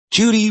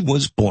Judy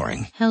was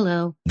boring.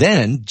 Hello.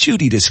 Then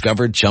Judy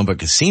discovered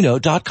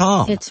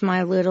ChumbaCasino.com. It's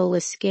my little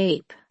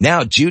escape.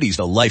 Now Judy's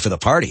the life of the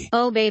party.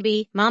 Oh,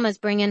 baby, mama's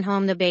bringing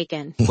home the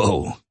bacon.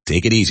 Whoa,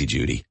 take it easy,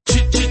 Judy.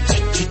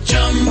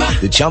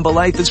 The Chumba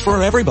life is for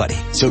everybody.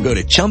 So go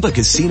to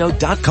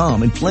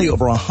ChumbaCasino.com and play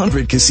over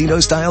 100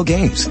 casino-style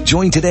games.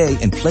 Join today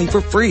and play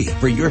for free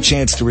for your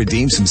chance to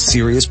redeem some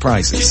serious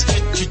prizes.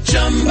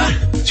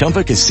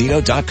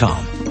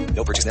 ChumbaCasino.com.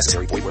 No purchase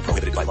necessary. Void where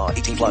prohibited by law.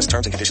 18 plus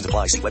terms and conditions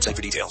apply. See website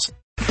for details.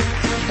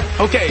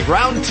 Okay,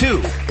 round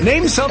two.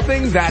 Name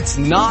something that's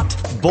not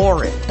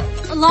boring.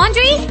 A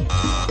laundry?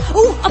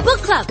 Ooh, a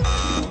book club.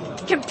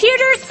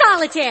 Computer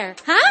solitaire,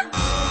 huh?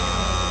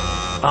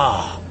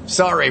 Ah,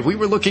 sorry, we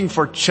were looking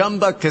for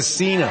Chumba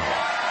Casino.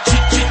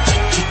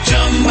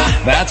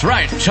 That's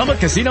right,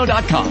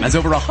 ChumbaCasino.com has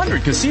over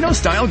 100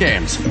 casino-style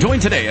games. Join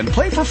today and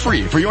play for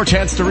free for your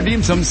chance to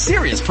redeem some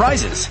serious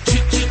prizes.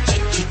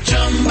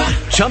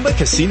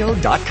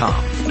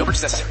 ChumbaCasino.com. No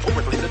purchase necessary. Void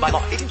where prohibited by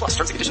law. 18 plus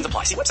terms and conditions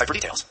apply. See website for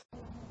details.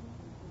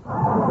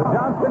 The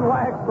Johnson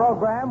Wax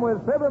program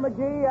with Fibber,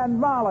 MCGee, and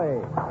Molly.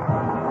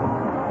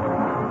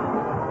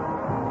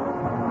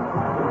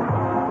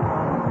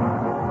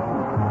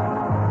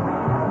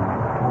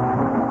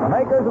 The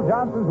makers of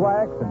Johnson's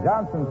Wax and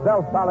Johnson's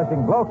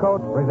self-polishing blow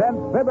coat present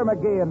Fibber,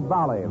 MCGee, and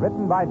Molly,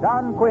 written by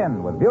Don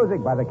Quinn with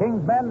music by the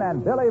King's Men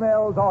and Billy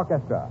Mills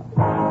Orchestra.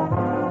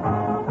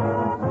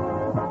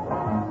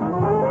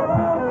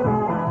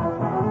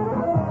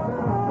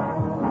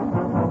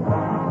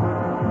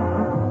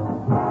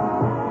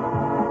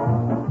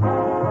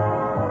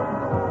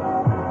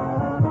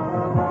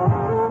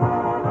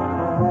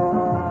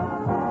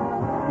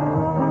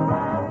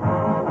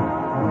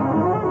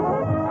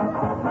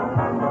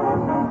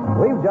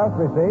 We've just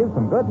received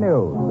some good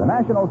news. The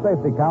National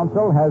Safety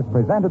Council has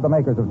presented the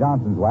makers of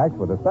Johnson's Wax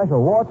with a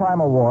special wartime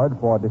award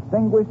for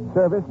distinguished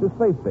service to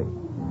safety.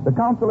 The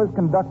council is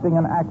conducting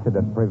an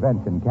accident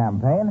prevention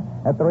campaign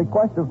at the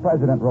request of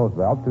President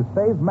Roosevelt to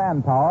save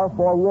manpower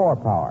for war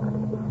power.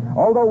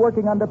 Although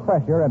working under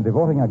pressure and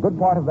devoting a good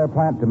part of their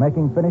plant to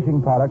making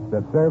finishing products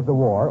that serve the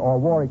war or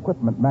war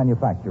equipment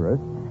manufacturers,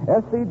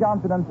 S.C.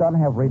 Johnson & Son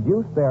have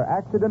reduced their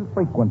accident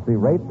frequency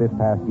rate this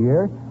past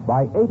year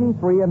by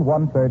 83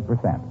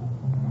 1/3%.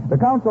 The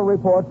council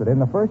reports that in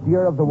the first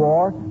year of the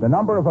war, the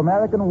number of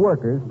American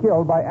workers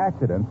killed by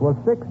accidents was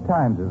 6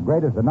 times as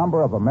great as the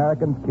number of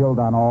Americans killed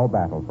on all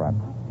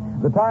battlefronts.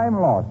 The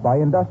time lost by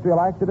industrial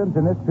accidents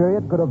in this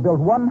period could have built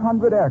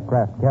 100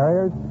 aircraft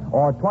carriers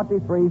or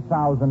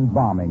 23,000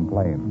 bombing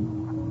planes.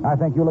 I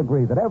think you'll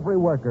agree that every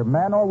worker,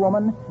 man or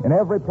woman, in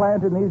every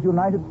plant in these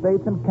United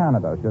States and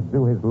Canada should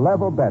do his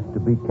level best to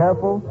be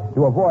careful,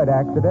 to avoid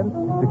accidents,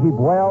 to keep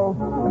well,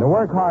 and to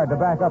work hard to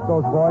back up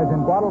those boys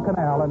in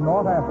Guadalcanal in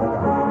North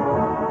Africa.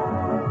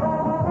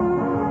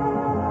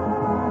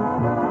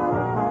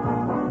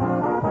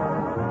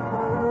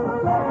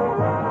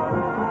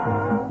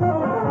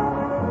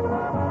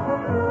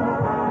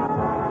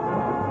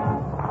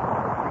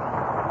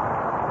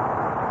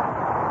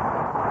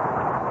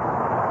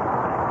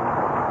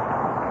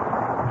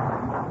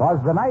 Was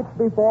the night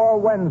before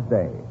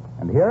Wednesday.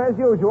 And here, as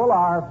usual,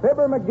 are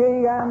Fibber,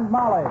 MCGee, and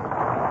Molly.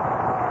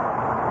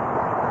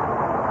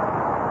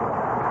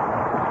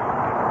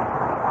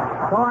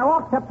 So I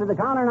walks up to the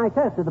counter and I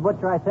says to the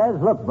butcher, I says,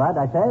 "Look, Bud,"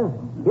 I says,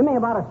 "give me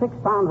about a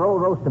 6-pound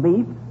rolled roast of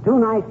beef, 2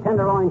 nice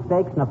tenderloin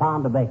steaks, and a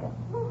pound of bacon."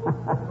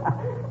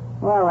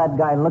 Well, that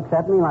guy looks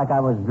at me like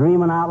I was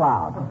dreaming out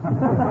loud.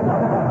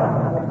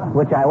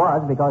 Which I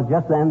was, because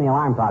just then the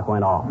alarm clock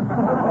went off.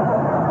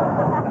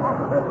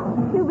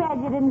 Too bad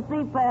you didn't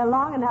sleep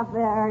long enough,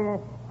 or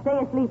stay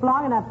asleep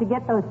long enough to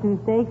get those 2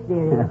 steaks,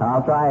 dearie.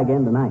 I'll try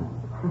again tonight.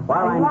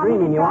 While I'm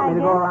dreaming, you want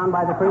me to go around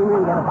by the creamery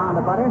and get a pound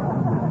of butter?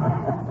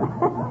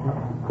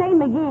 Say,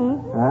 McGee.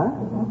 Huh?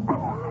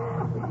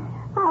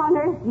 How on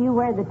earth do you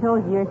wear the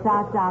toes of your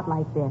socks out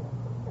like this?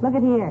 Look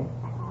at here.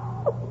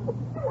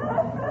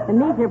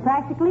 And these are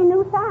practically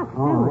new socks,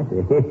 too. Oh, I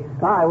see.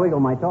 I wiggle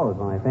my toes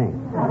when I think.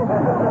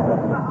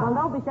 Well,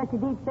 don't be such a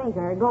deep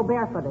thinker. Go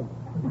barefooted.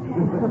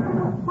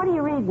 What are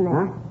you reading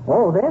there? Huh?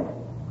 Oh, this?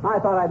 I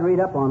thought I'd read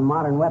up on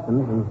modern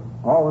weapons and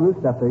all the new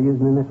stuff they're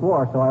using in this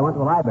war, so I went to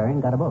the library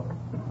and got a book.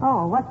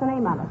 Oh, what's the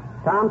name of it?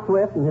 Tom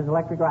Swift and his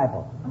electric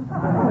rifle.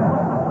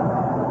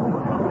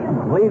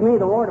 Believe me,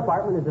 the War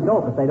Department is a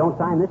dope if they don't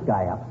sign this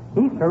guy up.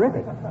 He's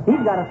terrific.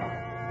 He's got a...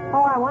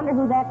 Oh, I wonder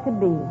who that could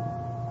be.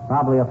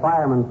 Probably a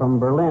fireman from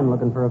Berlin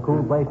looking for a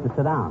cool place to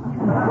sit down.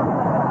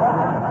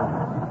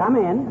 Come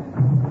in.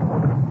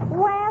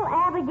 Well,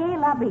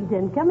 Abigail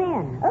Uppington, come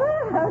in.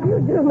 How do you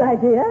do, my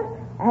dear?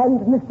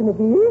 And Mr.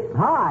 McGee?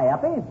 Hi,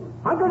 Uppy.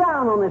 Hunker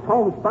down on this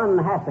homespun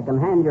hassock and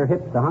hand your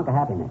hips a hunk of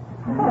happiness.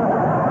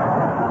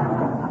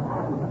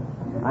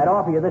 I'd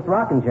offer you this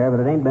rocking chair, but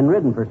it ain't been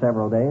ridden for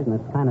several days, and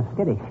it's kind of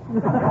skittish.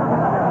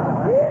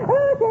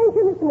 Oh, thank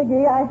you, Mr.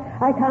 McGee.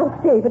 I can't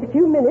stay but a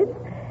few minutes.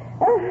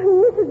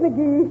 Mrs.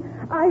 McGee,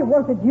 I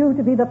wanted you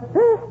to be the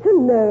first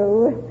to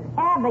know.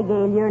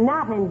 Abigail, you're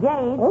not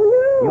engaged. Oh,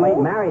 no, You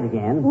ain't married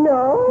again.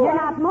 No. You're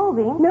not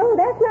moving. No,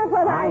 that's not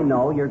what I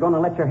know. You're going to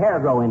let your hair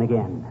grow in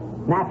again.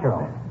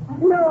 Natural.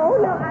 No,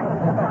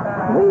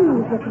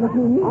 Please, Mr.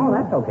 McGee. Oh,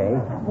 that's okay.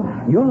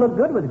 You look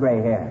good with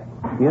gray hair.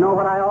 You know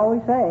what I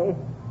always say?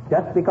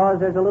 Just because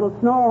there's a little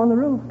snow on the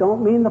roof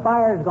don't mean the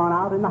fire's gone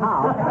out in the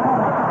house.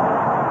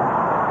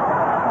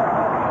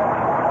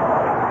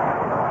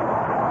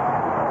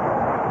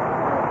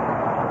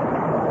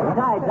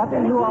 Besides, up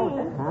in New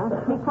Orleans... Huh?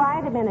 Be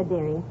quiet a minute,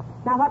 dearie.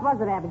 Now, what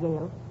was it,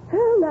 Abigail?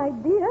 Oh, my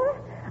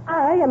dear,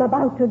 I am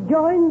about to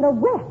join the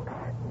WACs,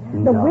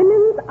 the No.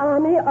 Women's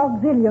Army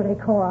Auxiliary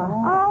Corps.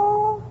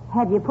 Oh,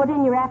 have you put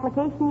in your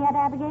application yet,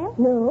 Abigail?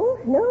 No,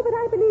 but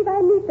I believe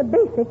I meet the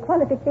basic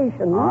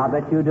qualifications. I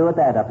bet you do it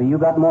that, Uppy. You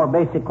got more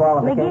basic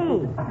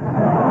qualifications. McGee.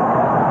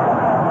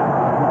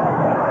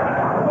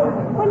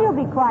 Will you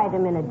be quiet a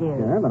minute, dearie?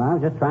 Sure, but I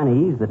was just trying to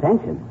ease the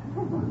tension.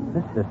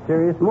 This is a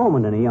serious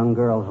moment in a young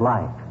girl's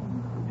life.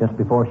 Just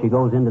before she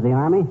goes into the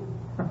Army.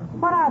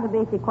 What are the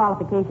basic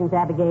qualifications,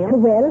 Abigail?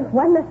 Well,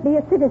 one must be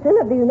a citizen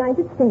of the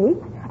United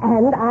States,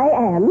 and I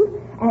am,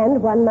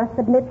 and one must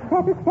submit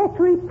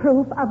satisfactory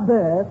proof of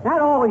birth.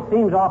 That always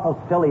seems awful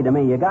silly to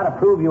me. You got to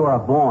prove you were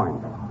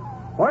born.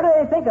 Where do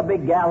they think a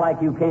big gal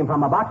like you came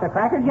from? A box of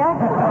Cracker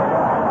Jacks?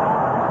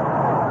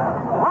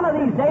 One of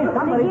these days,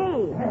 somebody...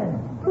 McGee,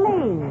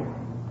 please.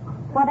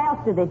 What else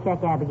do they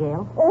check,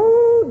 Abigail?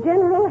 Oh,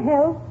 general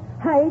health,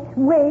 height,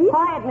 weight.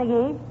 Quiet,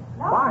 McGee.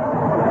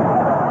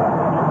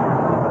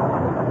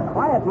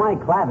 Quiet my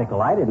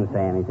clavicle. I didn't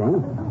say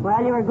anything.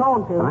 Well, you were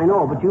going to. I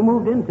know, but you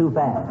moved in too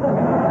fast.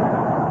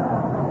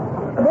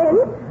 Then,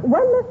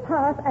 one must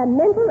pass a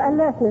mental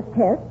alertness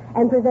test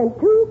and present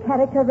 2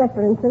 character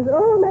references.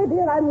 Oh, my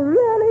dear, I'm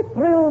really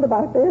thrilled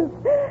about this.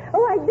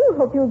 Oh, I do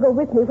hope you'll go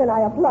with me when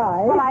I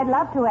apply. Well, I'd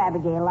love to,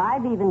 Abigail.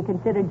 I've even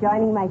considered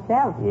joining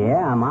myself.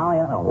 Yeah, Molly.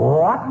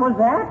 What was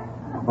that?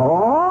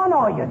 Oh,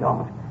 no, you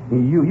don't.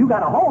 You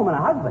got a home and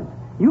a husband.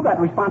 You got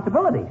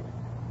responsibilities.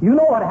 You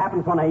know what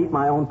happens when I eat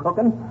my own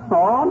cooking.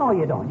 Oh, no,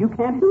 you don't. You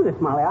can't do this,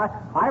 Molly.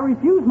 I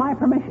refuse my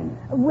permission.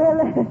 Well,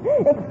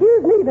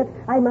 excuse me, but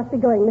I must be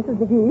going, Mrs.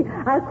 McGee.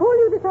 I'll call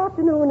you this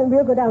afternoon, and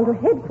we'll go down to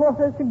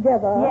headquarters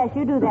together. Yes,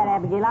 you do that,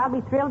 Abigail. I'll be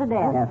thrilled to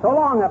death. Yeah, so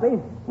long,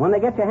 Uppy. When they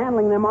get you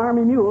handling them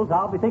Army mules,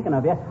 I'll be thinking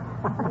of you.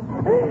 Thank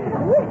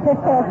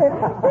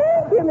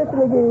you, Mr.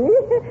 McGee.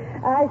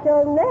 I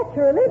shall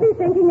naturally be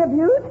thinking of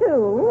you,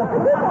 too.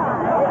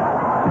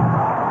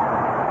 Goodbye.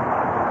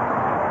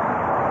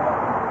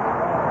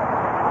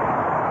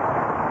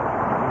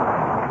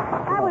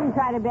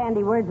 Try to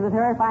bandy words with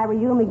her if I were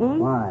you, McGee.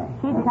 Why?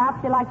 She'd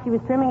top you like she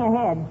was trimming a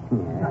hedge.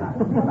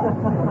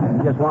 Yeah.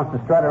 She just wants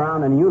to strut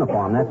around in a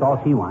uniform. That's all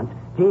she wants.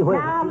 Gee whiz.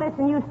 Now,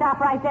 listen, you stop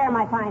right there,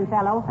 my fine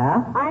fellow.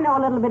 Huh? I know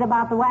a little bit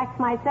about the WACs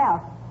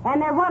myself,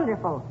 and they're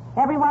wonderful.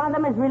 Every one of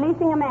them is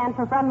releasing a man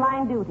for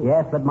frontline duty.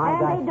 Yes, but my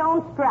guy... And they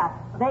don't strut.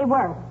 They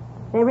work.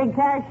 They rig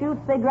parachutes,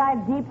 they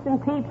drive jeeps and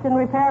peeps and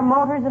repair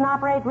motors and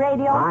operate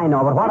radios. I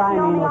know, but what I mean...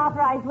 It's the only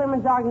authorized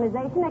women's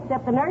organization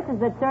except the nurses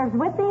that serves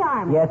with the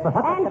Army. Yes, but...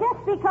 And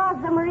just because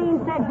the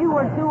Marines said you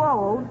were too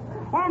old,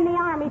 and the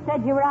Army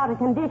said you were out of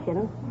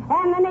condition,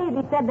 and the Navy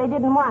said they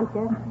didn't want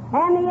you,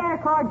 and the Air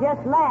Corps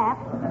just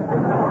laughed...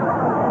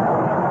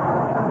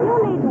 You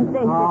needn't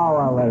think Oh,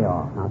 well, lay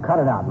off. Now, cut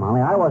it out, Molly.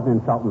 I wasn't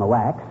insulting the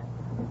WACs.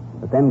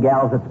 But them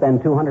gals that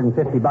spend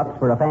 $250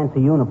 for a fancy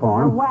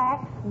uniform... The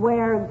WACs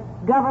wear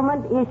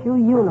government-issue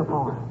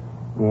uniforms.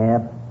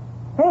 Yep.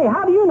 Hey,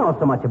 how do you know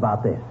so much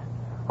about this?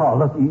 Oh,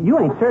 look, you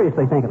ain't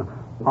seriously thinking...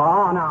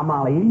 Oh, now,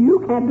 Molly, you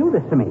can't do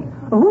this to me.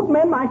 Who'd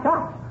mend my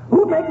socks?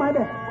 Who'd make my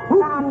bed?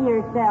 Calm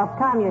yourself,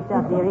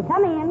 dearie.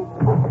 Come in.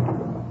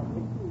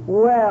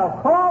 Well,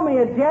 call me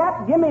a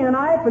Jap, give me a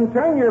knife, and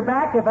turn your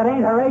back if it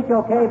ain't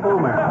Horatio K.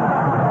 Boomer.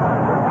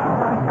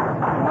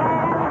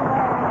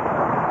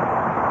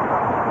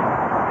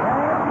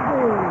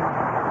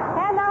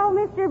 Hello,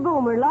 Mr.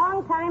 Boomer.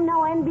 Long time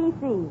no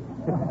NBC.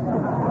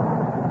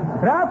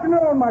 Good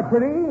afternoon, my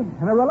pretty,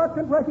 and a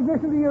reluctant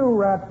recognition to you,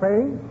 rat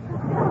face.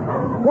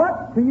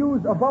 What, to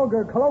use a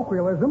vulgar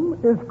colloquialism,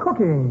 is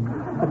cooking?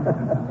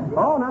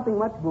 Oh, nothing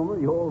much, Boomer,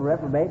 you old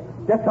reprobate.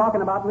 Just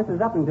talking about Mrs.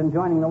 Uppington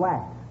joining the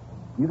WACs.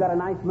 You got a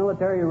nice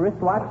military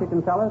wristwatch you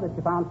can sell her that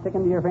you found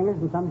sticking to your fingers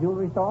in some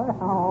jewelry store?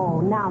 Oh,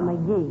 now,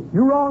 McGee.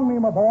 You wrong me,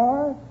 my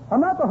boy. I'm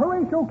not the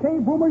Horatio K.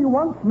 Boomer you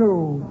once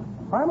knew.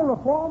 I'm a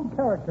reformed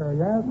character,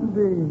 yes,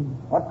 indeed.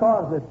 What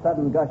caused this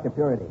sudden gush of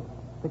purity?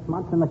 6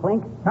 months in the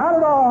clink? Not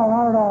at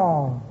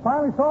all.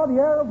 Finally saw the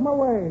error of my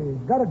ways.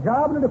 Got a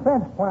job in a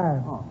defense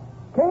plant. Oh.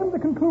 Came to the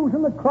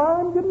conclusion that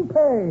crime didn't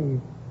pay.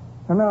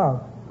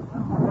 Enough.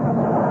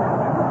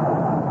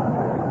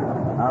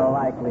 A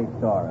likely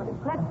story.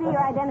 Let's see your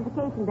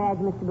identification badge,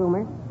 Mr.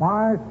 Boomer.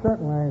 Why,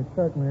 certainly.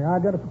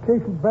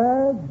 Identification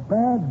badge.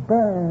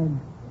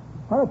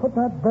 I'll put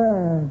that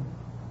badge.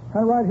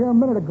 Had it right here a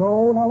minute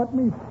ago. Now let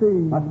me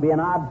see. Must be an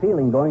odd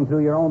feeling going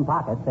through your own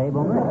pockets, eh,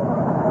 Boomer?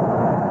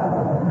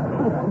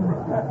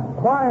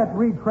 Quiet,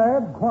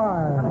 retread,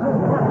 quiet.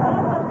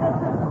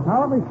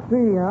 Now let me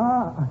see.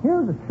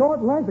 Here's a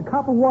short length of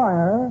copper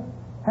wire.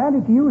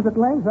 Handy to use at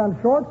length on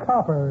short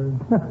coppers.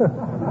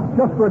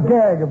 Just for a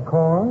gag, of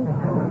course.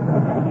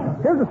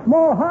 Here's a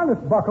small harness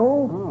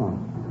buckle.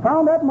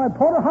 Found that in my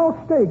porterhouse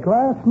steak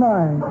last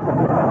night.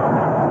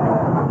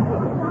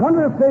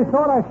 Wonder if they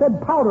thought I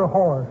said powder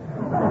horse.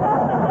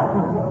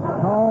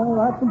 Oh,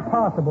 that's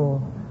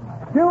impossible.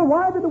 Still,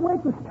 why did the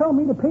waitress tell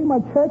me to pay my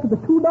check at the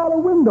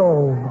 $2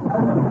 window?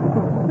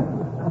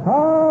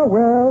 Ah,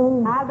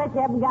 well. I'll bet you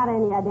haven't got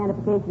any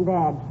identification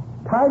badge.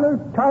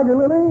 Tiger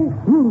Lily?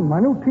 My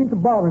new teeth are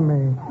bothering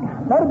me.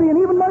 That'll be an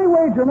even money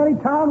wager in any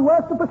town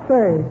west of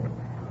Passaic.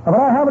 But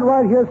I have it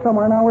right here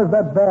somewhere. Now, where's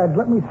that badge?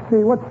 Let me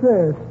see. What's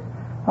this?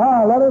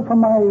 A letter from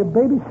my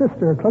baby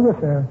sister,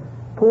 Clarissa.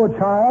 Poor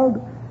child.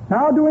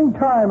 Now doing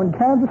time in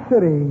Kansas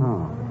City.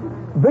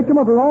 Victim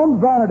of her own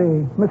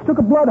vanity. Mistook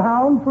a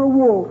bloodhound for a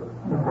wolf.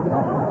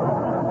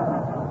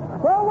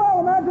 Well,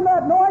 imagine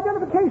that. No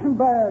identification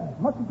badge.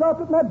 Must have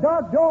dropped it in that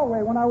dark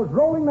doorway when I was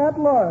rolling that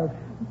lush.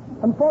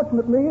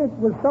 Unfortunately, it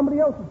was somebody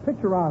else's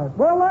picture on it.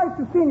 Well, nice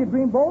to see you,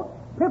 Dreamboat.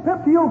 Hip,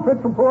 hip to you, Pitch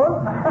from Poor.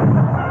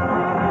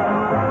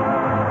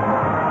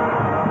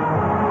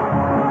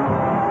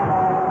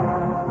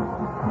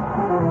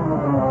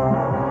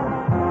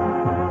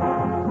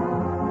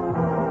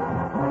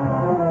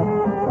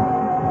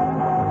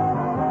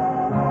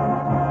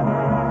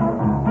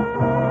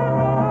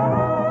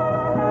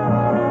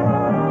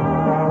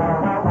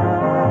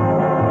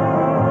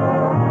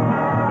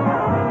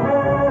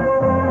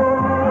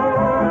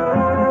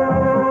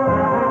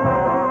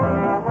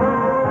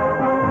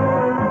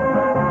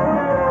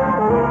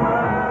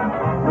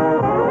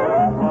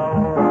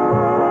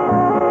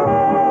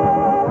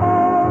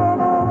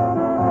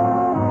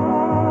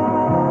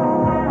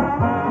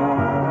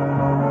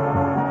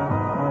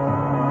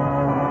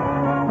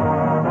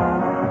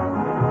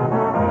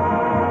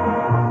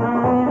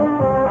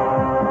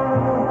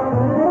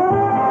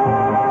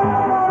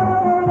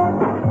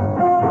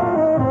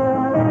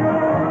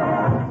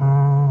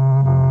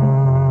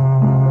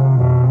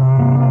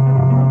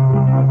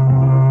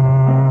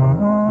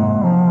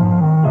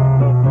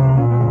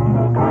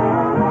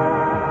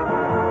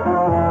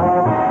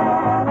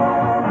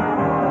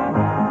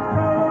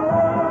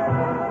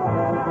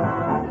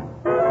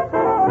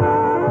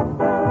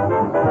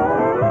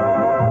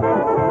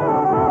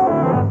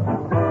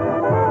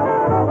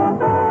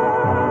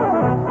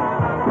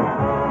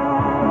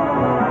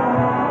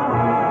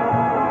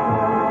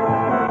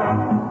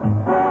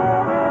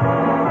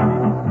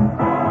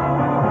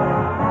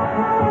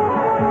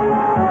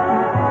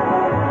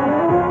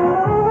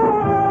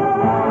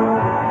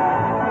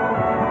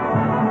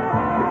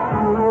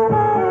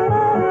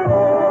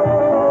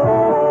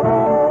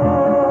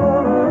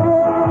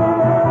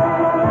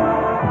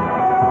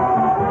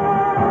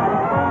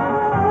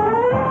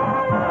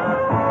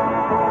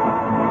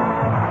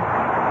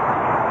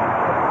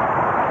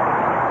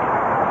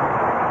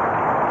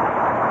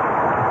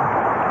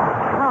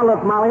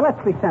 Look, Molly,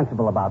 let's be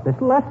sensible about this.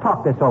 Let's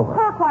talk this over.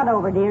 Talk what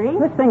over, dearie?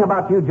 This thing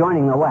about you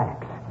joining the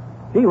WACs.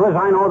 Gee whiz,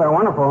 I know they're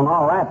wonderful and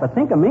all that, but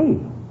think of me.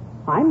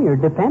 I'm your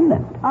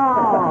dependent.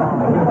 Oh,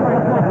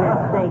 for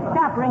goodness sake.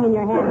 Stop wringing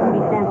your hands and be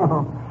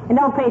sensible. And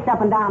don't pace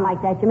up and down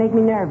like that. You make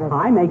me nervous.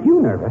 I make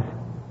you nervous.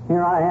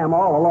 Here I am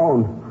all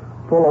alone,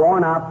 full of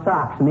worn-out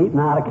socks and eating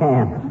out of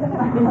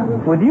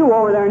cans. With you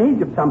over there in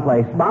Egypt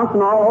someplace,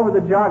 bouncing all over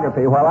the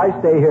geography while I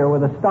stay here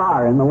with a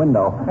star in the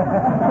window.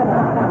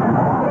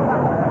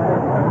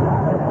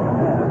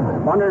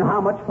 Wondering how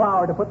much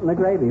flour to put in the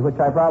gravy, which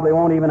I probably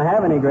won't even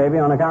have any gravy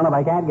on account of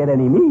I can't get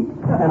any meat.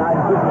 And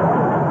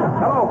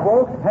Hello,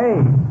 folks. Hey,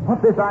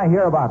 what's this I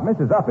hear about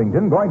Mrs.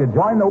 Uppington going to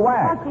join the Well,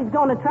 WAC? she's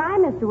going to try,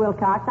 Mr.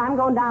 Wilcox. I'm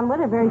going down with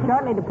her very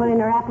shortly to put in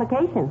her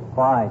application.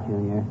 Why,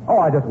 Junior? Oh,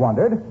 I just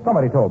wondered.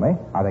 Somebody told me.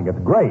 I think it's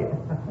great.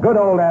 Good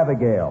old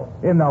Abigail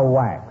in the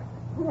WAC.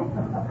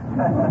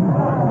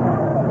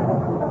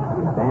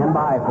 Stand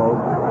by, folks.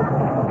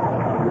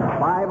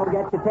 5 will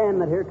get you 10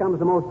 that here comes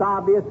the most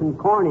obvious and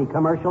corny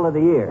commercial of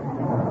the year.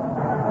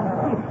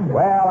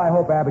 Well, I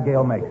hope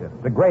Abigail makes it.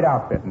 It's a great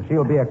outfit, and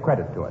she'll be a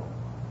credit to it.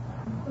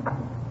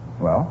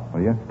 Well, what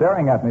are you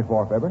staring at me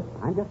for, Fibber?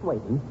 I'm just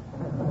waiting.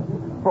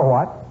 For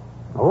what?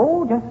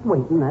 Oh, just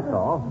waiting, that's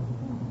all.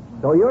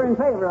 So you're in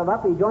favor of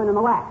Uppy joining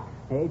the WAC,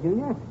 eh,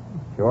 Junior?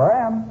 Sure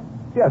am.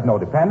 She has no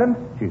dependents.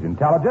 She's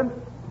intelligent.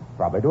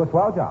 Probably do a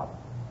swell job.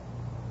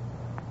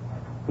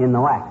 In the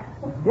WAC.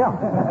 Yeah.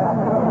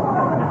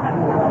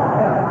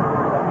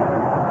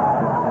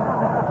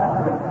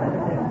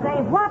 Say,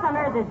 what on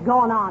earth is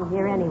going on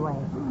here anyway?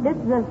 This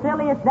is the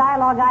silliest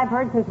dialogue I've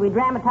heard since we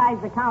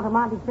dramatized the Count of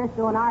Monte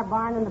Cristo in our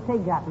barn and the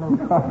pig got loose.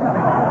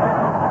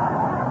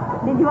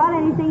 Did you want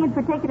anything in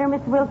particular,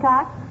 Mr.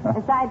 Wilcox,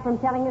 aside from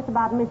telling us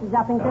about Mrs.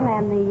 Uppington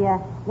and the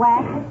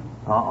WAC?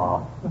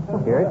 Uh-oh.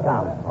 Here it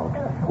comes, folks.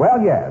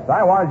 Well, yes.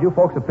 I wanted you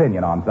folks'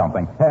 opinion on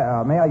something.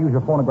 May I use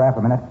your phonograph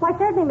a minute? Why,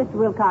 certainly, Mr.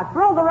 Wilcox.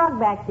 Roll the rug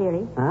back,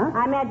 dearie. Huh?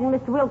 I imagine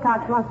Mr.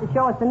 Wilcox wants to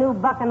show us the new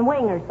buck and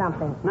wing or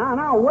something.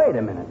 Now, wait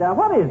a minute.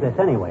 What is this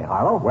anyway,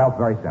 Harlow? Well, it's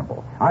very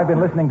simple. I've been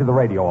listening to the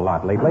radio a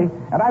lot lately,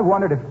 and I've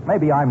wondered if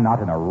maybe I'm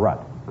not in a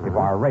rut. if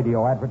our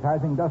radio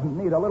advertising doesn't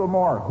need a little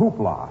more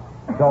hoopla.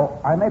 So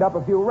I made up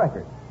a few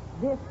records.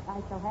 This I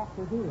shall have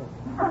to hear.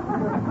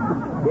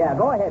 Yeah,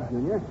 go ahead,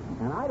 Junior.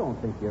 And I don't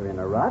think you're in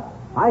a rut.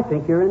 I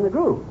think you're in the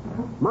groove.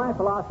 My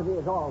philosophy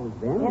has always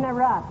been... In a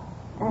rut.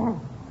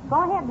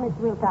 Go ahead, Miss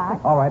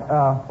Wilcox. All right,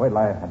 wait till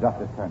I adjust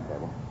this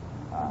turntable.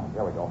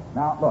 There we go.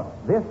 Now, look,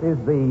 this is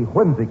the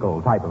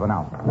whimsical type of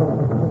announcement.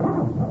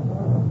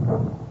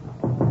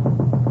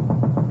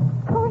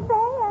 Who's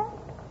there?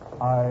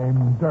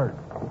 I'm dirt.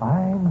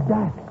 I'm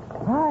dust.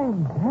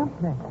 I'm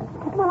dampness.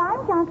 Well,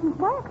 I'm Johnson's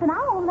Wax, and I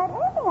won't let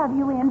any of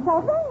you in,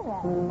 so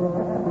there.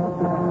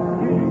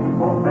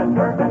 Evil and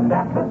dirt and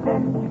dampness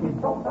in, you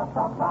told us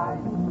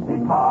outside.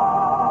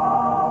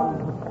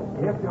 Because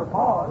if you're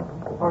paused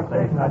for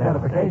station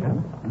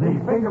identification,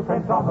 leave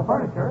fingerprints on the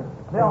furniture,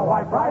 they'll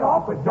wipe right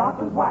off with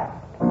Johnson's Wax.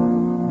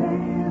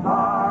 These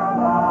are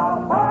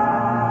the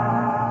facts.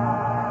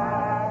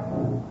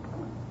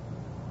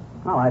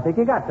 Well, I think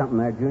you got something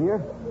there, Junior.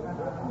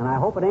 And I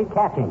hope it ain't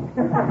catching.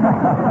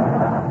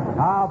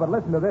 But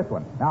listen to this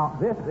one. Now,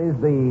 this is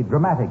the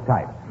dramatic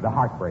type, the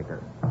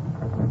heartbreaker.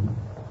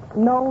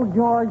 No,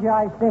 George,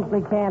 I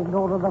simply can't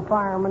go to the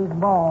fireman's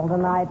ball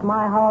tonight.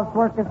 My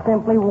housework has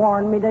simply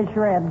worn me to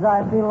shreds.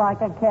 I feel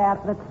like a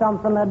cat that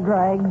something had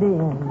dragged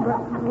in.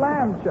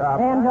 Lamb chop.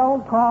 And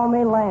don't call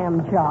me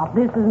lamb chop.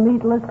 This is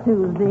Meatless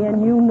Tuesday,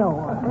 and you know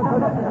it.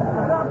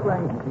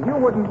 Dumpling, you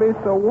wouldn't be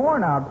so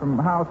worn out from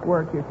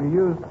housework if you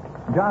used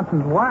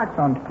Johnson's Wax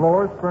on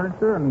floors,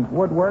 furniture, and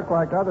woodwork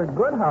like other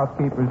good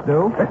housekeepers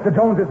do. Mr.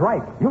 Jones is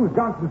right. Use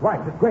Johnson's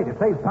Wax. It's great. It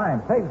saves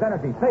time, saves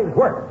energy, saves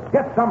work.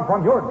 Get some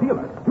from your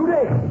dealer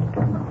today.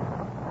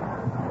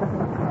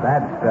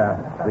 That's the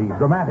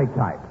dramatic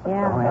type.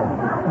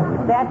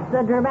 Yeah. That's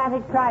the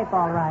dramatic type,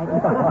 all right.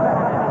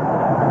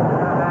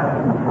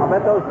 I'll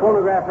bet those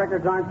phonograph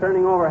records aren't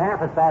turning over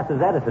half as fast as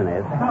Edison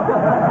is.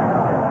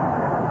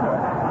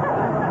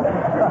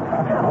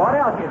 What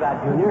else you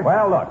got, Junior?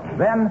 Well, look.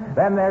 Then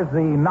there's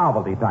the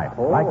novelty type,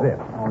 like this.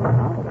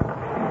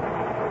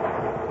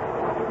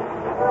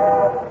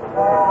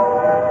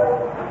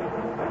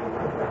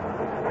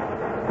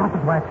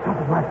 Johnson's Wax,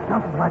 Johnson's Wax,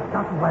 Johnson's Wax,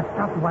 Johnson's Wax,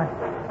 Johnson's Wax.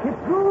 It's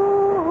good.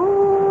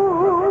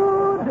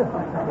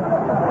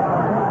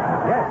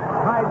 Yes,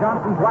 try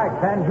Johnson's Wax,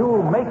 and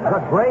you'll make the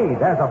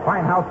grade as a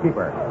fine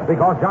housekeeper.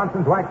 Because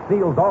Johnson's Wax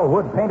seals all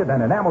wood, painted,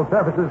 and enamel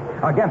surfaces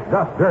against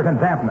dust, dirt, and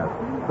dampness.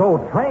 So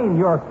train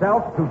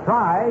yourself to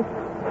try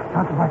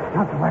Johnson's Wax,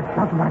 Johnson's Wax,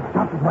 Johnson's Wax,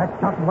 Johnson's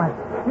Wax, Johnson's Wax.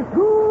 It's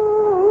good.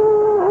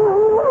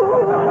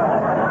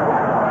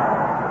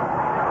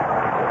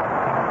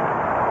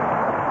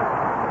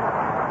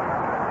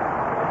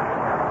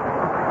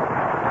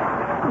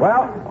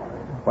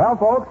 Well,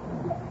 folks,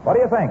 what do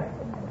you think?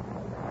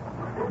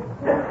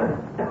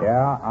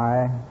 Yeah,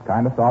 I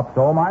kind of thought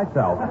so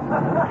myself.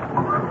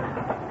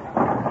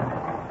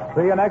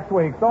 See you next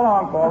week. So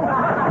long, folks.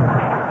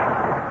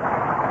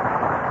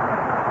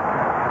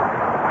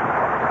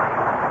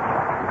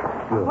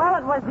 Well,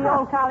 it was the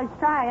old college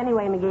try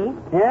anyway, McGee.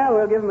 Yeah,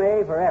 we'll give him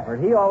an A for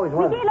effort. He always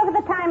was. McGee, look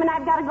at the time, and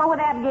I've got to go with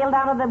that Gail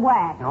down to the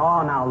wax.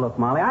 Oh, now look,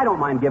 Molly, I don't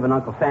mind giving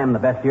Uncle Sam the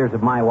best years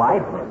of my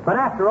life, but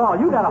after all,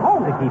 you got a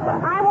home to keep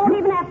up. I won't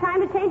even have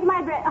time to change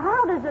my dress.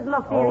 How does it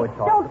look, dearie? it's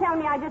all Don't tell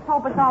me. I just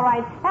hope it's all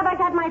right. Have I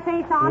got my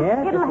face on?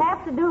 Yes, It'll have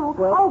to do.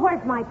 Well,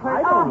 where's my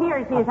purse? Here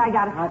it is. I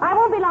got it. I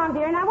won't be long,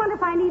 dear, and I wonder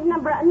if I need an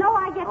umbrella. No,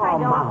 I guess I Oh,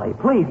 don't. Molly,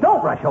 please,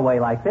 don't rush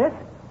away like this.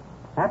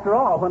 After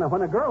all, when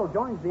a girl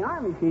joins the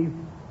Army, she's...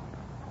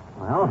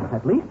 Well,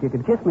 at least you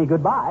could kiss me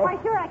goodbye.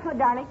 Why, sure I could,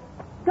 darling.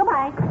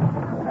 Goodbye.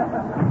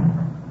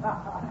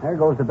 There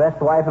goes the best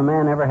wife a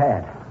man ever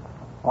had.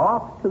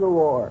 Off to the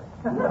war.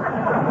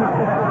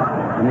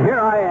 And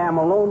here I am,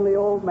 a lonely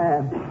old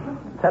man,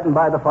 sitting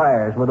by the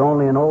fires with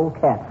only an old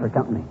cat for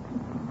company.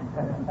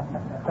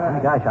 My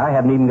gosh, I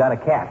haven't even got a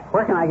cat.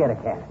 Where can I get a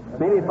cat?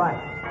 Maybe if I...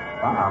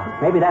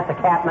 Maybe that's a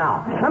cat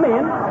now. Come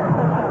in.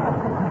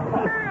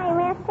 Hi,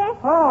 mister.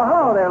 Oh,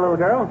 hello there, little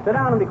girl. Sit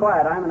down and be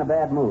quiet. I'm in a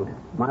bad mood.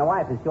 My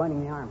wife is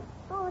joining the Army.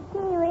 Oh, gee,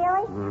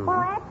 really? Well,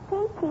 that's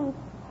peachy.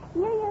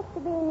 You used to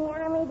be in the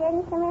Army,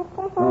 didn't you,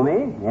 mister? Who,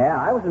 me? Yeah,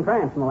 I was in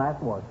France in the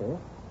last war, sis.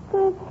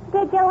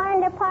 Did you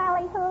learn to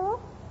parley who?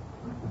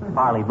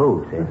 Parley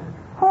boo, sis.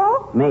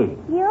 Who? Me.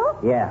 You?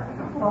 Yeah.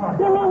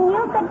 You mean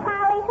you could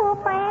parley who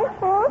French,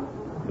 who?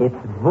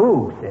 It's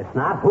vous, sis,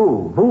 not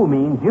who. Vous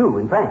means you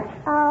in French.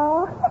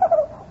 Oh.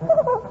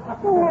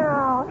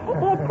 No,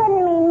 it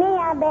couldn't mean me,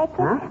 I bet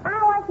you. Huh?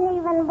 I wasn't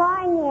even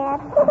born yet.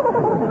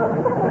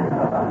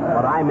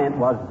 What I meant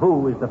was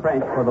vous is the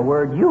French for the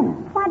word you.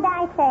 What'd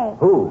I say?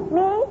 Who?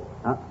 Me?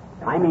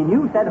 I mean,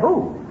 you said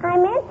who. I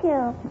meant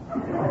you.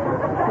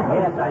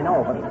 Yes, I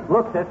know, but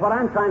look, sis, what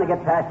I'm trying to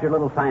get past your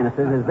little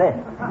sinuses is this.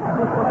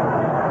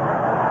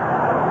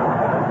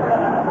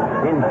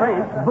 In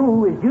French,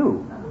 vous is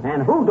you.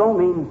 And who don't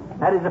mean...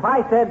 That is, if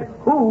I said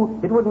who,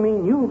 it wouldn't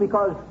mean you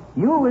because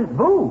you is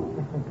vous.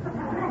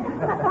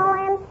 Oh,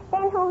 and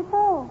then who's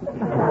who?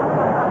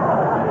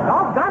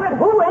 Doggone it,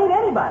 who ain't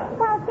anybody?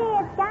 Well, see,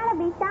 it's it's got to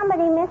be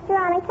somebody, mister,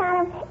 on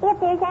account of if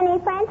there's any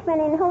Frenchmen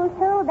in Who's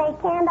Who, they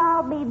can't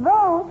all be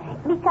Voo,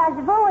 because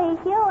Voo is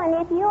you, and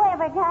if you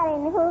ever got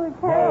in Who's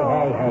Who...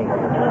 Hey.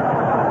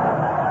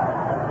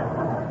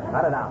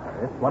 Cut it out,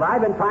 sis. What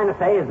I've been trying to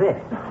say is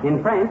this.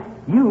 In French,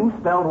 you,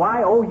 spelled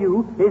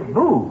Y-O-U, is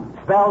Voo,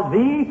 spelled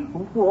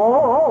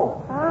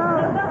V-O-O. I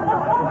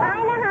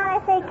know how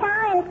to say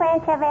cow in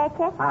French, I bet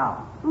you.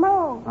 How?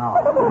 Moo. Oh.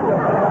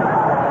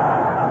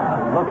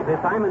 Look, sis,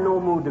 I'm in no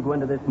mood to go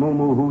into this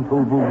moo-moo, who's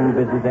who, boo-boo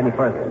business any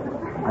further.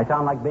 I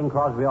sound like Bing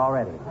Crosby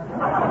already.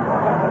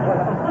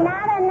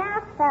 Not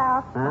enough,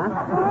 though. Huh?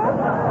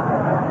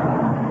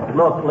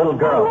 Look, little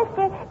girl. Hey,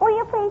 mister, will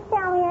you please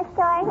tell me a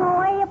story?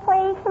 Will you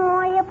please?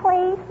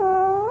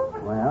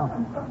 Well,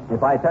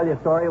 if I tell you a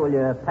story, will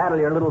you paddle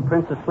your little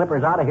princess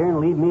slippers out of here and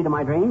leave me to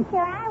my dreams? Sure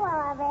I will,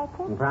 I bet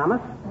you. You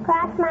promise?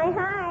 Cross my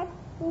heart,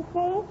 you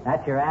see?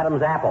 That's your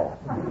Adam's apple.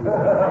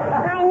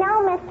 I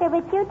know, mister,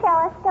 but you tell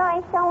a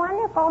story so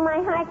wonderful,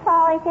 my heart's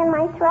always in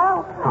my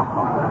throat.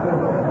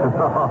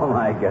 Oh,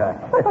 my God.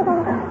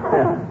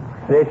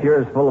 This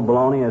yours full of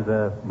baloney as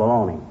a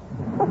baloney.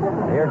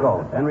 Here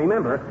goes. And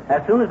remember,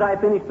 as soon as I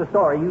finish the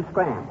story, you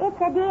scram.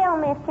 It's a deal,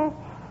 mister.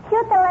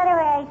 Shoot the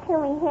literary to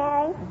me,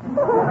 Harry.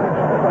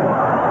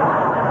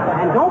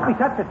 And don't be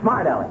such a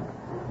smart aleck.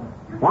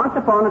 Once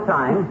upon a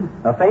time,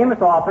 a famous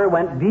author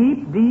went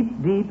deep,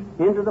 deep, deep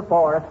into the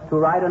forest to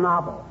write a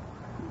novel.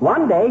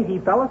 One day, he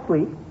fell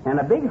asleep, and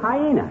a big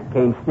hyena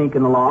came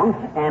sneaking along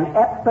and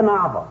ate the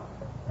novel.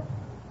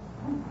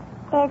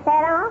 Is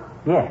that all?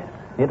 Yes,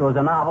 it was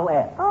a novel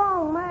ep.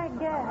 Oh,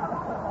 murder.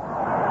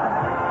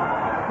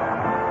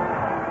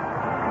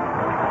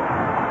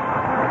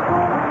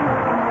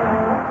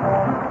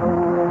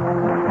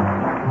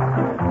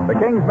 The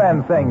King's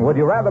Men sing, would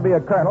you rather be a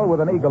colonel with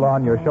an eagle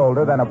on your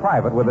shoulder than a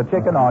private with a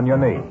chicken on your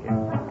knee?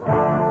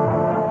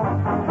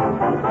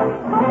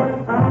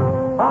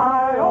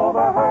 I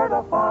overheard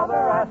a father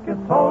ask his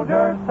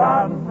soldier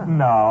son,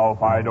 now,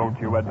 why don't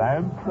you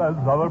advance as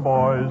other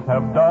boys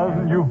have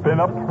done? You've been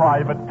a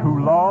private too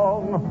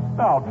long.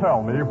 Now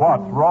tell me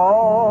what's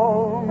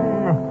wrong.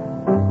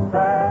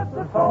 Said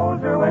the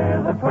soldier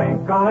with a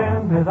twinkle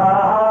in his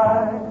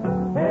eye,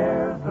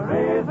 here's the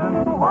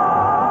reason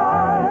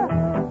why.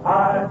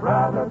 I'd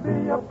rather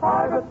be a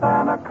private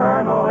than a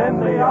colonel in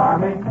the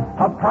army.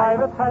 A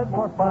private has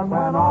more fun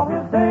when all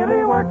his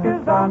daily work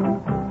is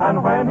done.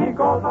 And when he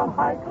goes on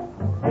hikes,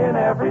 in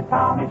every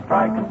town he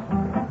strikes,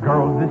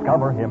 girls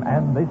discover him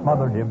and they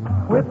smother him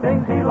with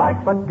things he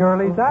likes. But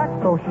girlies act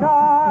so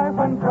shy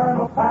when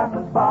Colonel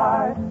passes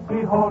by.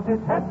 He holds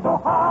his head so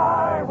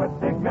high with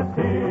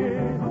dignity.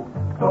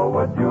 So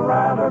would you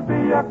rather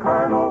be a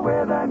colonel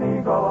with an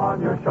eagle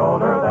on your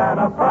shoulder than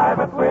a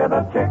private with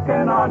a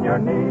chicken on your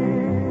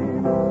knee?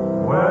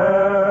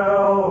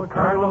 Well,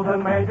 colonels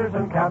and majors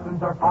and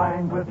captains are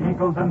fine with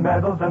eagles and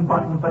medals and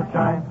buttons that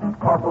shine.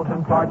 Corporals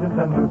and sergeants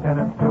and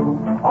lieutenants too,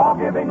 all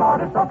giving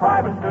orders for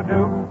privates to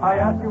do. I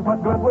ask you,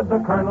 what good would the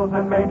colonels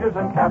and majors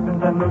and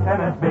captains and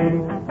lieutenants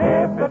be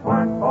if it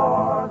weren't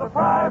for the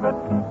privates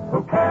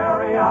who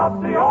carry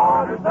out the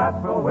orders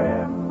that will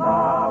win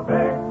the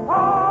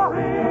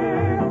victory?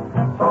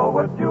 So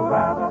would you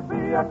rather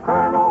be a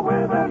colonel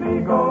with an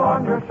eagle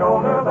on your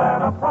shoulder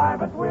than a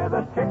private with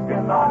a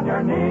chicken on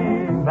your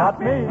knee? Not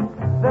me.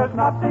 There's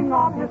nothing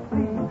on his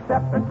sleeve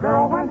except a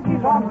girl when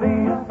he's on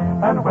leave.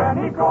 And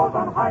when he goes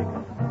on hikes,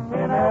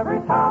 in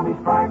every town he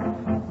strikes,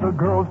 the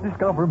girls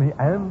discover me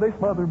and they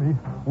smother me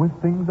with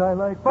things I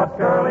like. But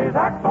girlies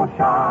act so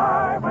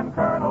shy when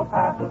Colonel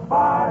passes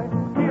by.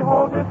 He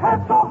holds his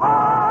head so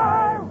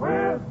high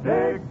with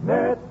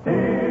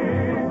dignity.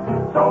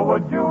 So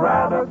would you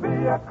rather be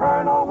a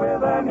colonel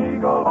with an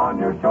eagle on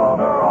your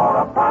shoulder or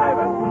a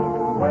private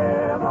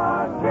with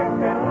a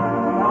chicken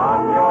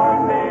on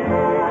your knee?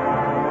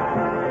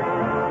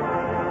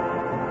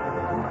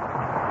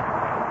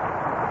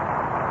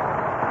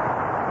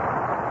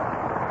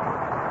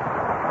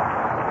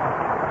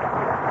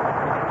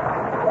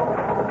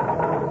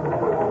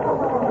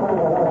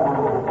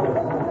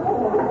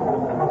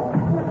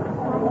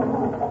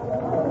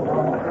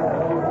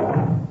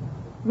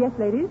 Yes,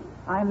 ladies.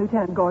 I'm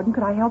Lieutenant Gordon.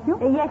 Could I help you?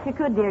 Yes, you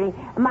could, dearie.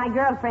 My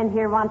girlfriend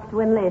here wants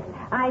to enlist.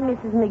 I'm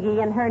Mrs.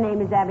 McGee, and her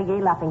name is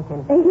Abigail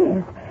Uppington.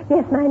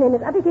 Yes, my name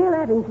is Abigail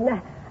Abington.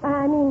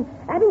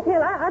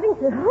 Abigail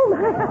Abington. Oh,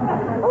 my.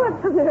 Oh,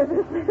 I'm so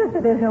nervous.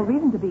 There's no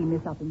reason to be,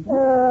 Miss Uppington.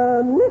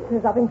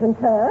 Mrs. Uppington,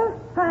 sir.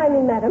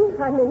 Madam.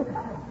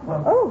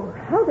 Oh,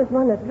 how does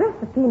one address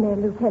a female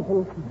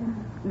lieutenant?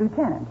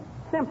 Lieutenant.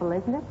 Simple,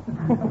 isn't it?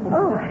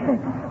 Oh,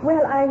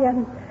 well,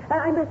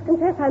 I must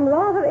confess I'm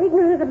rather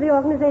ignorant of the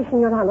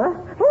organization, Your Honor.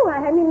 Oh,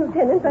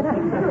 Lieutenant,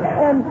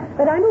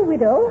 but I'm a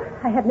widow.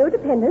 I have no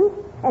dependents,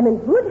 am in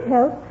good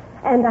health,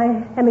 and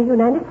I am a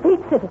United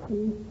States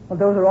citizen. Well,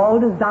 those are all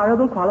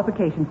desirable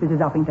qualifications, Mrs.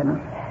 Uppington.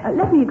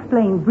 Let me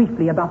explain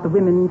briefly about the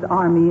Women's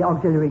Army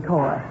Auxiliary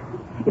Corps.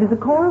 It is a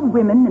corps of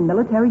women in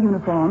military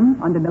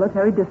uniform, under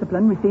military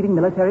discipline, receiving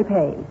military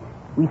pay.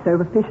 We serve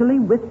officially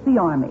with the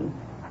Army.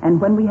 And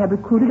when we have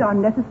recruited our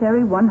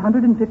necessary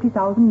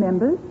 150,000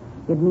 members,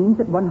 It means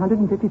that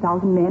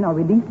 150,000 men are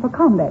released for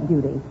combat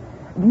duty.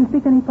 Do you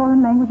speak any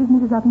foreign languages,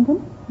 Mrs.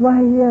 Uppington?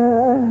 Why,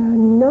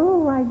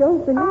 no, I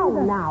don't believe Oh,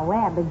 that. now,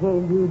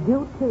 Abigail, you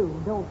do, too.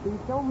 Don't be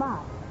so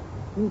much.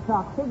 You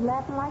talk pig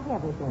Latin like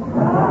everything.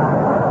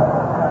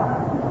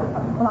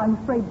 Well, I'm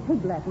afraid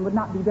pig Latin would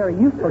not be very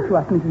useful to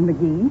us, Mrs.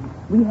 McGee.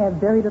 We have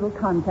very little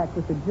contact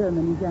with the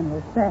German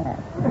General Staff.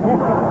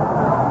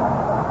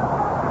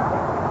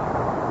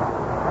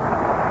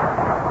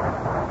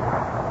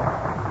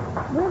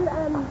 Well,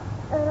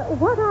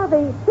 what are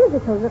the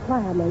physical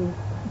requirements?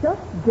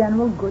 Just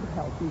general good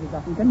health, Mrs.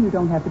 Uppington. You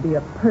don't have to be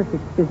a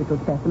perfect physical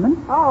specimen.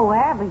 Oh,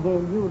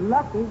 Abigail, you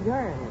lucky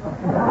girl.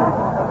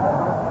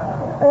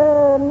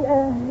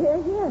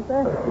 Yes.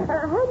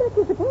 How much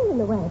is the pay in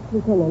the West,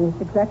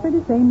 Lieutenant? Exactly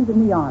the same as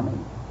in the Army,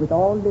 with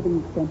all living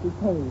expenses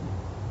paid.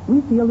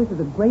 We feel this is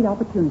a great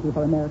opportunity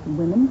for American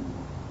women.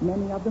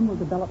 Many of them will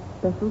develop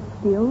special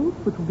skills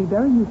which will be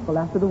very useful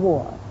after the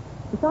war.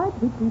 Besides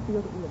which, we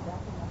feel that we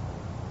adapt.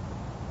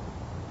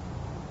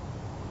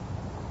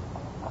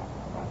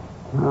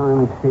 Oh, let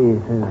me see.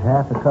 It says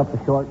half a cup of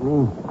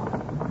shortening,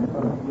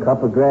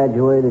 cup of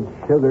graduated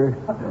sugar,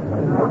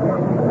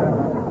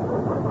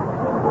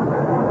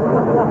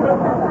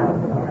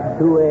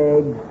 2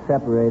 eggs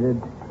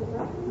separated.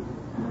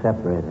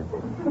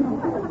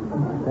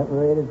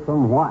 Separated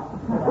from what?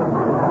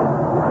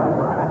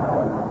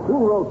 Who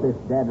wrote this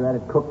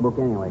dad-ratted cookbook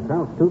anyway?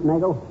 Colonel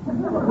Stoutenagel?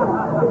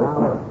 Now,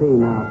 let's see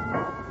now.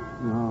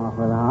 Oh,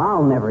 well,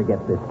 I'll never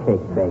get this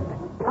cake baked.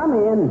 Come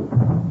in.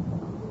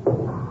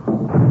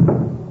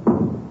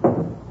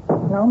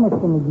 Hello,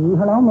 Mr. McGee.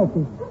 Hello,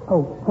 Mrs.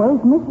 Oh,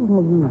 where's Mrs.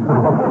 McGee?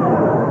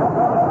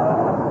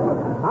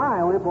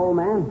 Hi, Wimp, old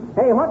man.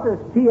 Hey, what does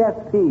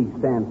TSP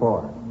stand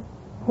for?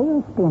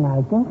 Tailspin,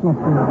 I think,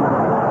 Mr. McGee.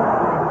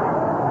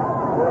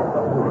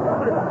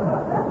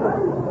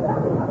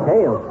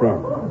 Tailspin.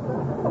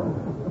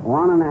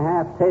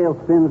 1.5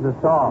 tailspins of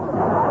salt.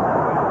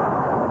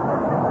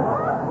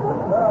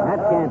 That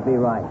can't be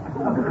right.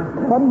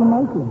 What are you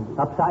making?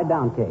 Upside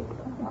down cake.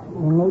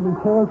 Well, maybe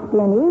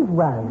tailspin is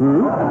right.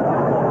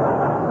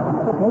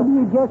 Maybe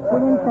you just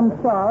put in some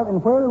salt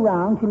and whirl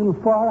around till you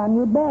fall on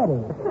your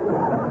belly.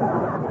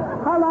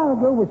 How long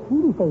ago was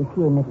Sweetie Face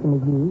here, Mr.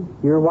 McGee?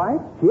 Your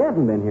wife? She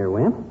hasn't been here,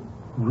 Wimp.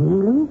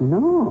 Really?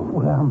 No.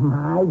 Well,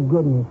 my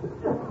goodness.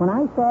 When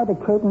I saw the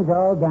curtains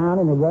all down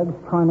and the rugs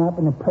torn up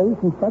and the place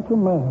in such a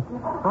mess,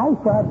 I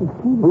thought that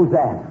she... Who's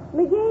that?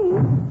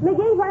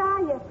 McGee, where are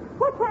you?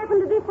 What's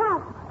happened to this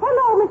house?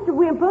 Hello, Mr.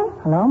 Wimple.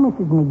 Hello,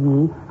 Mrs.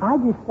 McGee. I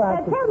just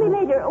thought... Tell me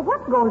later,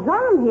 what goes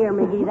on here,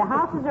 McGee? The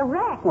house is a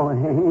wreck. Well,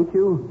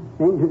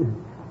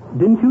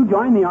 didn't you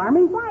join the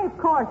Army? Why, of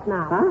course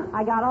not. Huh?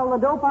 I got all the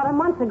dope out of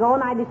months ago,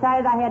 and I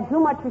decided I had too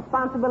much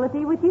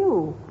responsibility with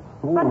you.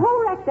 Oh. But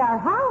who wrecked our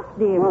house,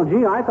 dear? Well,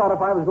 gee, I thought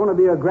if I was going to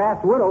be a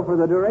grass widow for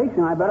the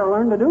duration, I better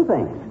learn to do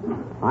things.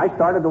 I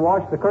started to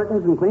wash the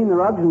curtains and clean the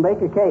rugs and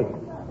bake a cake.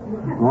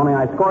 Only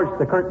I scorched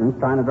the curtains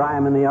trying to dry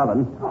them in the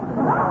oven.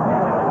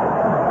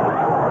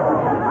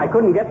 I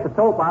couldn't get the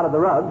soap out of the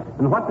rugs.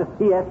 And what does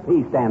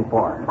TSP stand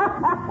for?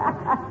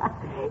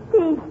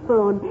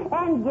 Teaspoon.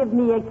 And give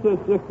me a kiss,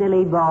 you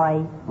silly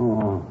boy.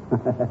 Oh.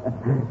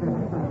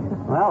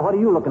 Well, what are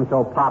you looking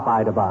so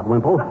pop-eyed about,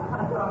 Wimple?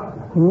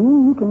 You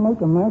mean you can make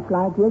a mess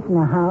like this in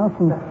the house,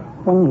 and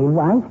when your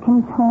wife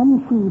comes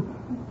home, she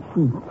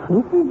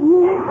kisses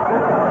you?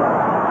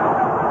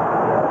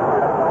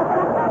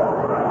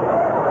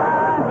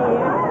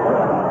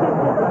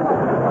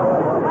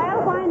 Well,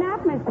 why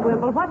not, Mr.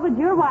 Wimple? What would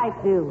your wife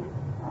do?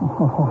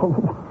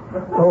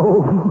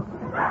 Oh,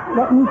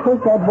 let me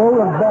take that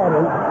bowl of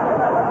batter.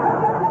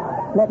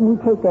 Let me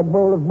take that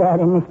bowl of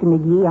batter, Mr.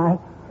 McGee. I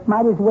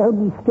might as well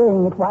be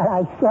stirring it while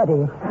I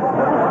shudder.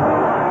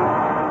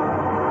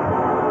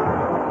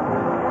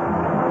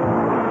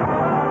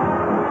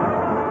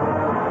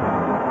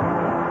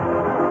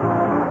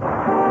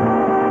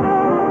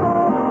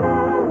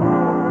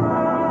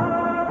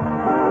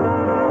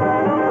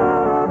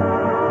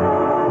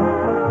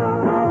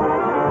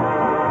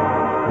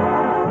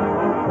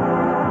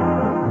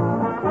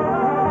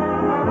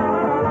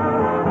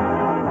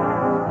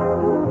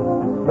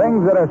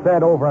 Things that are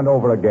said over and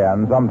over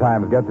again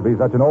sometimes get to be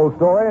such an old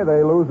story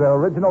they lose their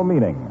original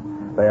meaning.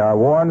 They are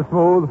worn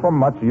smooth from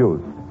much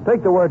use.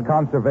 Take the word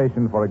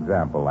conservation, for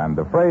example, and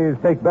the phrase,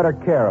 take better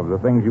care of the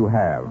things you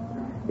have.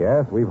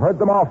 Yes, we've heard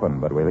them often,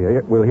 but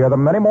we'll hear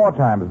them many more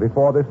times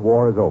before this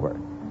war is over.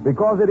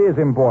 Because it is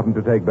important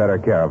to take better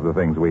care of the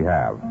things we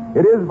have.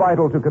 It is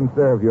vital to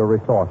conserve your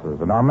resources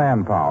and our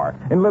manpower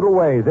in little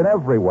ways, in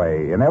every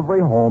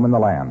home in the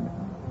land.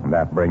 And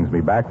that brings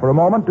me back for a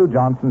moment to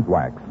Johnson's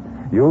Wax,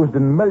 used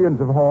in millions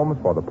of homes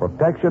for the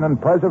protection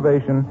and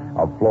preservation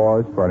of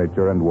floors,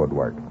 furniture, and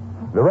woodwork.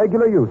 The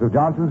regular use of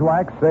Johnson's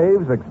Wax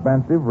saves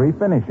expensive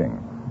refinishing.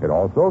 It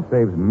also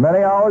saves many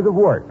hours of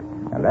work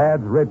and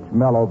adds rich,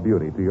 mellow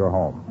beauty to your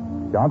home.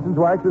 Johnson's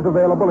Wax is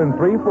available in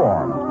 3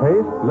 forms: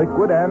 paste,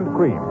 liquid, and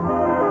cream.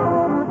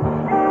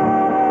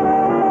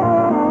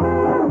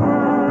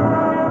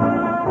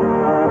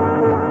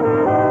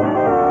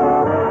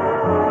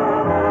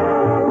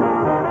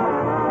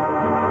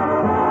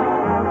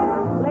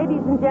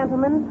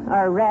 gentlemen,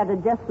 or rather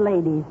just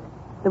ladies,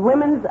 the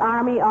Women's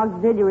Army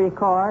Auxiliary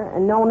Corps,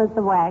 known as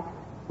the WACs,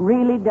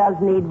 really does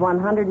need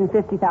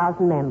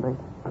 150,000 members.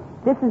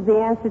 This is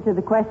the answer to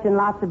the question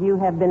lots of you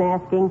have been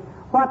asking,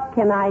 what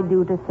can I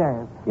do to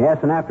serve? Yes,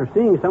 and after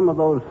seeing some of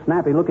those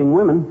snappy-looking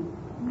women,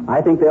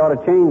 I think they ought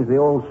to change the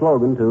old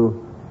slogan to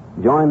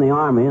join the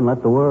Army and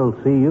let the world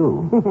see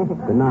you.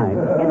 Good night.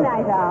 Good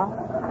night, Al.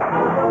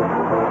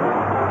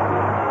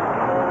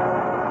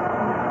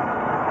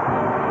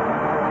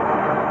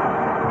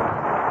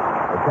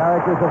 The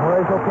characters of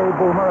Horatio K.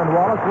 Boomer and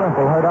Wallace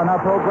Wimple heard on our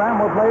program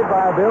were played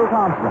by Bill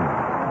Thompson.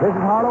 This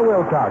is Harlow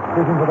Wilcox,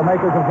 speaking for the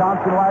makers of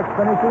Johnson Wax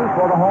Finishes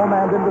for the home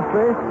and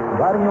industry,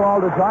 inviting you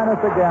all to join us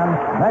again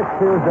next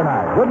Tuesday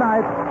night. Good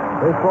night.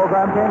 This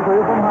program came to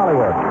you from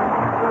Hollywood.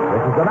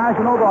 This is the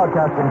National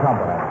Broadcasting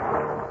Company.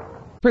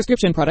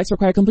 Prescription products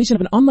require completion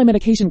of an online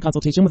medication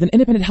consultation with an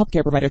independent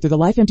healthcare provider through the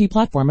LifeMD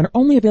platform and are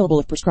only available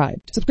if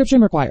prescribed.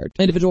 Subscription required.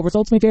 Individual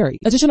results may vary.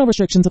 Additional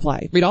restrictions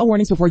apply. Read all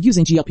warnings before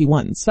using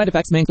GLP-1s. Side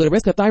effects may include a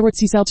risk of thyroid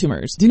C-cell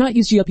tumors. Do not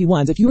use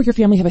GLP-1s if you or your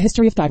family have a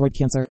history of thyroid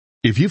cancer.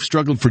 If you've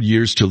struggled for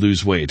years to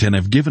lose weight and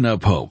have given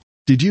up hope,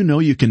 did you know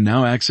you can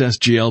now access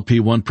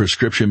GLP-1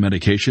 prescription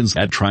medications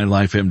at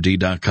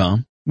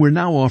TryLifeMD.com? We're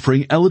now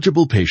offering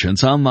eligible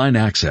patients online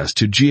access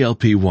to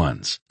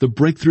GLP-1s, the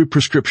breakthrough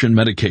prescription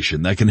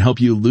medication that can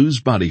help you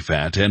lose body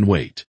fat and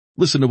weight.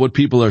 Listen to what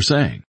people are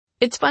saying.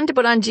 It's fun to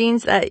put on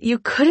jeans that you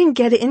couldn't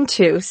get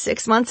into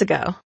 6 months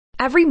ago.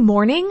 Every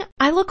morning,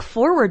 I look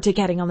forward to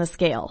getting on the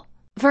scale.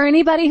 For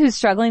anybody who's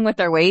struggling with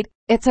their weight,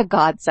 it's a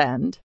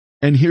godsend.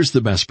 And here's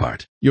the best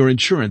part. Your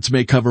insurance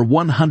may cover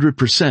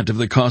 100% of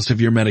the cost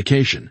of your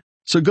medication.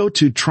 So go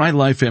to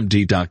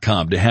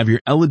TryLifeMD.com to have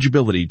your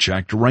eligibility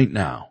checked right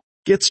now.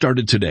 Get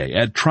started today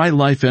at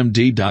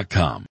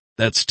TryLifeMD.com.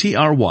 That's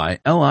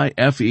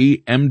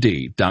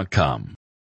TryLifeMD.com.